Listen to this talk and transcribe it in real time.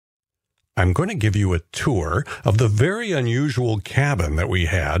I'm going to give you a tour of the very unusual cabin that we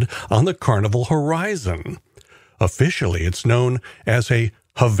had on the Carnival Horizon. Officially, it's known as a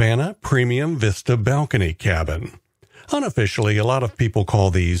Havana Premium Vista Balcony cabin. Unofficially, a lot of people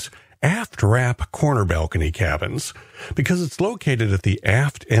call these aft wrap corner balcony cabins because it's located at the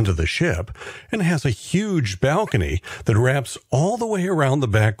aft end of the ship and has a huge balcony that wraps all the way around the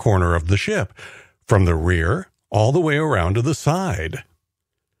back corner of the ship, from the rear all the way around to the side.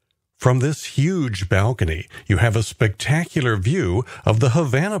 From this huge balcony, you have a spectacular view of the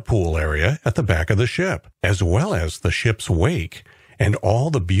Havana pool area at the back of the ship, as well as the ship's wake and all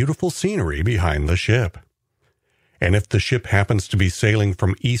the beautiful scenery behind the ship. And if the ship happens to be sailing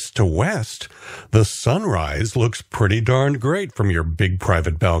from east to west, the sunrise looks pretty darn great from your big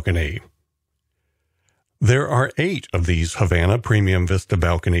private balcony. There are 8 of these Havana Premium Vista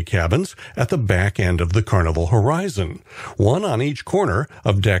Balcony cabins at the back end of the Carnival Horizon, one on each corner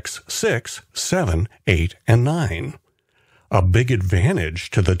of decks 6, 7, 8, and 9. A big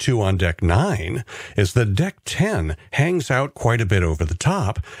advantage to the 2 on deck 9 is that deck 10 hangs out quite a bit over the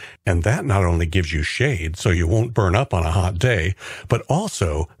top, and that not only gives you shade so you won't burn up on a hot day, but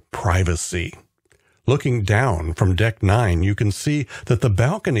also privacy. Looking down from deck 9, you can see that the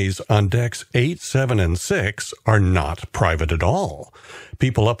balconies on decks 8, 7, and 6 are not private at all.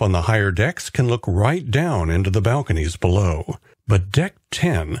 People up on the higher decks can look right down into the balconies below. But deck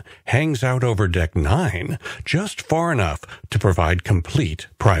 10 hangs out over deck 9 just far enough to provide complete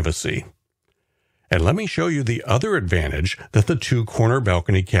privacy. And let me show you the other advantage that the 2 corner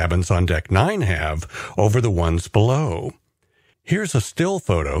balcony cabins on deck 9 have over the ones below. Here's a still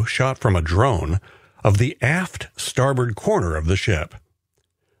photo shot from a drone of the aft starboard corner of the ship.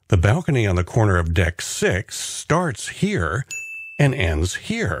 The balcony on the corner of deck 6 starts here and ends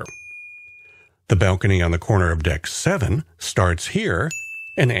here. The balcony on the corner of deck 7 starts here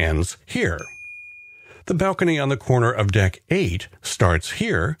and ends here. The balcony on the corner of deck 8 starts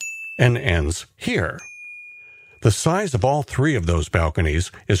here and ends here. The size of all 3 of those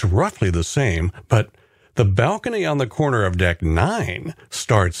balconies is roughly the same, but the balcony on the corner of deck 9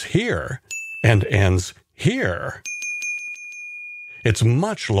 starts here and ends here. It's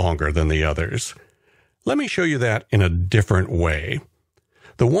much longer than the others. Let me show you that in a different way.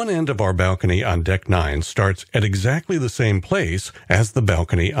 The one end of our balcony on deck 9 starts at exactly the same place as the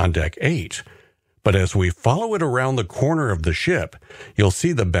balcony on deck 8. But as we follow it around the corner of the ship, you'll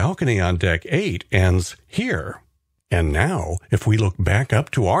see the balcony on deck 8 ends here. And now, if we look back up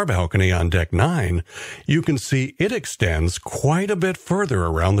to our balcony on deck 9, you can see it extends quite a bit further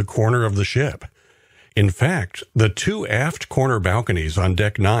around the corner of the ship. In fact, the 2 aft corner balconies on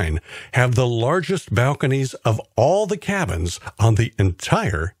deck 9 have the largest balconies of all the cabins on the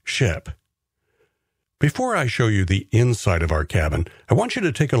entire ship. Before I show you the inside of our cabin, I want you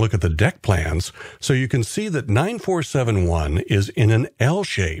to take a look at the deck plans so you can see that 9471 is in an L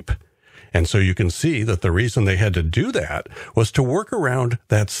shape. And so you can see that the reason they had to do that was to work around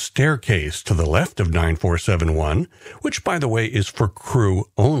that staircase to the left of 9471, which, by the way, is for crew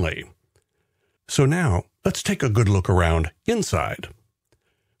only. So now, let's take a good look around inside.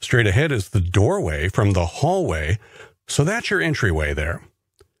 Straight ahead is the doorway from the hallway, so that's your entryway there.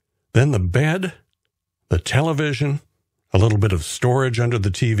 Then the bed, the television, a little bit of storage under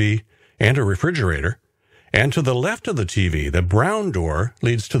the TV, and a refrigerator. And to the left of the TV, the brown door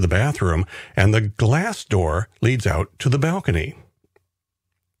leads to the bathroom, and the glass door leads out to the balcony.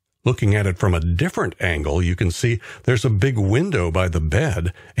 Looking at it from a different angle, you can see there's a big window by the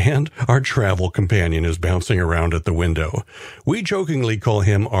bed, and our travel companion is bouncing around at the window. We jokingly call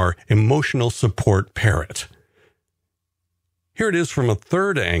him our emotional support parrot. Here it is from a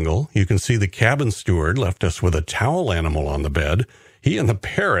third angle. You can see the cabin steward left us with a towel animal on the bed. He and the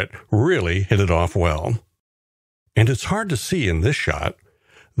parrot really hit it off well. And it's hard to see in this shot.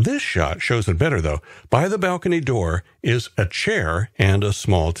 This shot shows it better, though. By the balcony door is a chair and a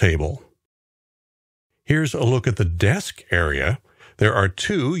small table. Here's a look at the desk area. There are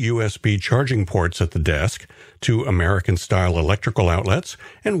 2 USB charging ports at the desk, 2 American-style electrical outlets,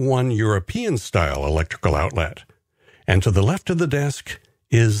 and 1 European-style electrical outlet. And to the left of the desk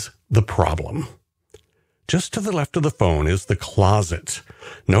is the problem. Just to the left of the phone is the closet.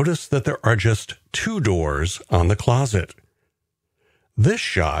 Notice that there are just 2 doors on the closet. This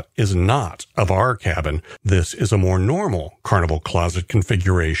shot is not of our cabin. This is a more normal Carnival closet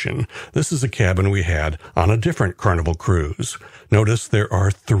configuration. This is a cabin we had on a different Carnival cruise. Notice there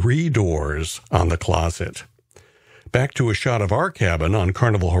are 3 doors on the closet. Back to a shot of our cabin on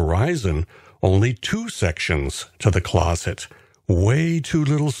Carnival Horizon, only 2 sections to the closet. Way too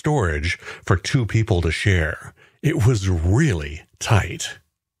little storage for 2 people to share. It was really tight.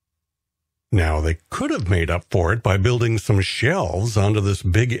 Now, they could have made up for it by building some shelves onto this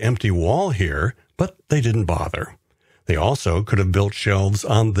big empty wall here, but they didn't bother. They also could have built shelves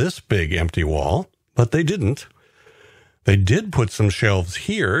on this big empty wall, but they didn't. They did put some shelves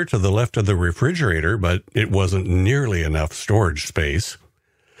here to the left of the refrigerator, but it wasn't nearly enough storage space.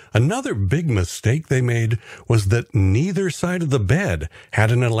 Another big mistake they made was that neither side of the bed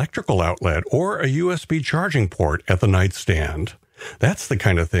had an electrical outlet or a USB charging port at the nightstand. That's the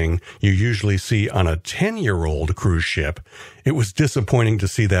kind of thing you usually see on a 10-year-old cruise ship. It was disappointing to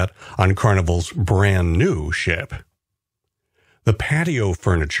see that on Carnival's brand new ship. The patio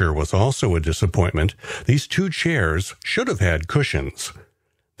furniture was also a disappointment. These two chairs should have had cushions.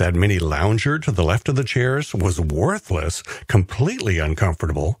 That mini lounger to the left of the chairs was worthless, completely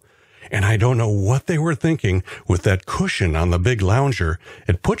uncomfortable. And I don't know what they were thinking with that cushion on the big lounger.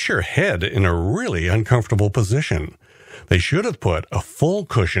 It puts your head in a really uncomfortable position. They should have put a full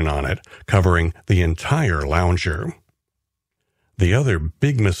cushion on it, covering the entire lounger. The other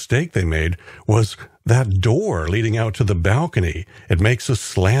big mistake they made was that door leading out to the balcony. It makes a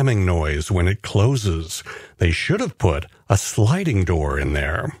slamming noise when it closes. They should have put a sliding door in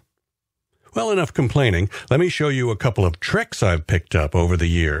there. Well, enough complaining. Let me show you a couple of tricks I've picked up over the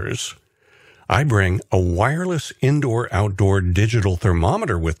years. I bring a wireless indoor-outdoor digital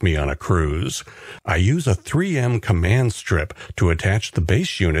thermometer with me on a cruise. I use a 3M command strip to attach the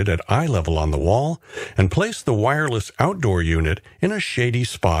base unit at eye level on the wall and place the wireless outdoor unit in a shady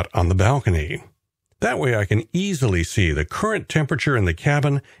spot on the balcony. That way I can easily see the current temperature in the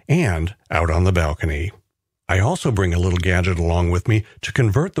cabin and out on the balcony. I also bring a little gadget along with me to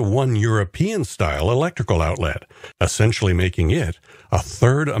convert the one European-style electrical outlet, essentially making it a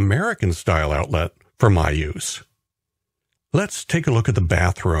third American-style outlet for my use. Let's take a look at the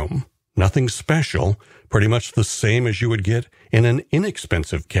bathroom. Nothing special, pretty much the same as you would get in an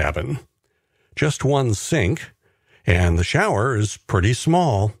inexpensive cabin. Just one sink, and the shower is pretty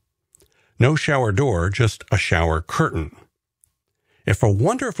small. No shower door, just a shower curtain. If a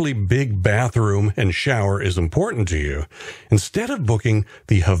wonderfully big bathroom and shower is important to you, instead of booking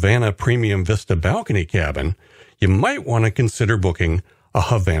the Havana Premium Vista Balcony cabin, you might want to consider booking a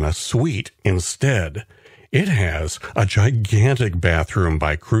Havana Suite instead. It has a gigantic bathroom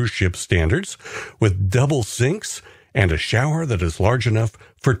by cruise ship standards, with double sinks and a shower that is large enough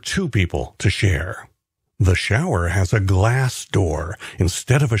for 2 people to share. The shower has a glass door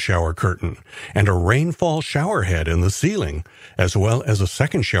instead of a shower curtain, and a rainfall shower head in the ceiling, as well as a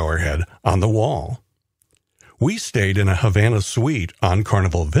second shower head on the wall. We stayed in a Havana Suite on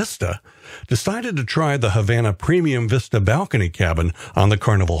Carnival Vista, decided to try the Havana Premium Vista Balcony cabin on the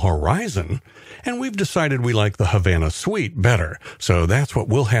Carnival Horizon, and we've decided we like the Havana Suite better, so that's what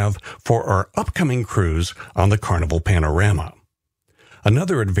we'll have for our upcoming cruise on the Carnival Panorama.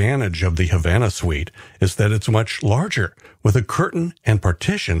 Another advantage of the Havana Suite is that it's much larger, with a curtain and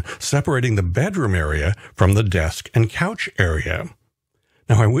partition separating the bedroom area from the desk and couch area.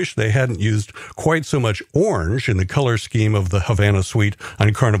 Now, I wish they hadn't used quite so much orange in the color scheme of the Havana Suite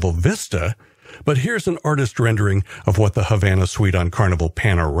on Carnival Vista, but here's an artist rendering of what the Havana Suite on Carnival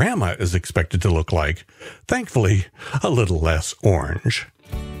Panorama is expected to look like. Thankfully, a little less orange.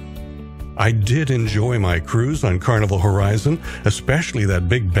 I did enjoy my cruise on Carnival Horizon, especially that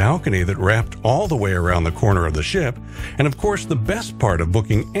big balcony that wrapped all the way around the corner of the ship, and of course the best part of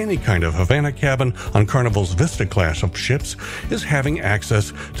booking any kind of Havana cabin on Carnival's Vista class of ships is having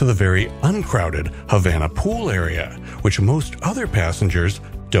access to the very uncrowded Havana pool area, which most other passengers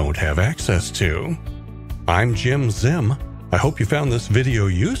don't have access to. I'm Jim Zim. I hope you found this video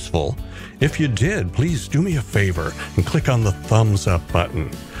useful. If you did, please do me a favor and click on the thumbs up button.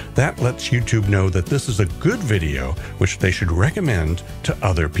 That lets YouTube know that this is a good video, which they should recommend to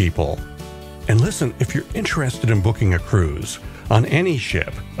other people. And listen, if you're interested in booking a cruise on any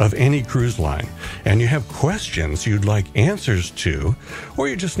ship of any cruise line, and you have questions you'd like answers to, or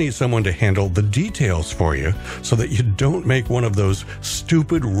you just need someone to handle the details for you so that you don't make one of those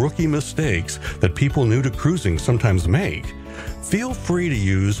stupid rookie mistakes that people new to cruising sometimes make, feel free to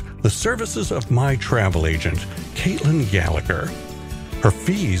use the services of my travel agent, Caitlin Gallagher. Her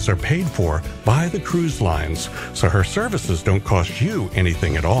fees are paid for by the cruise lines, so her services don't cost you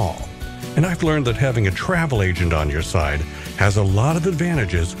anything at all. And I've learned that having a travel agent on your side has a lot of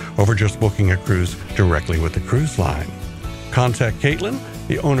advantages over just booking a cruise directly with the cruise line. Contact Caitlin,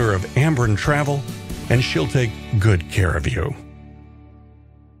 the owner of Ambren Travel, and she'll take good care of you.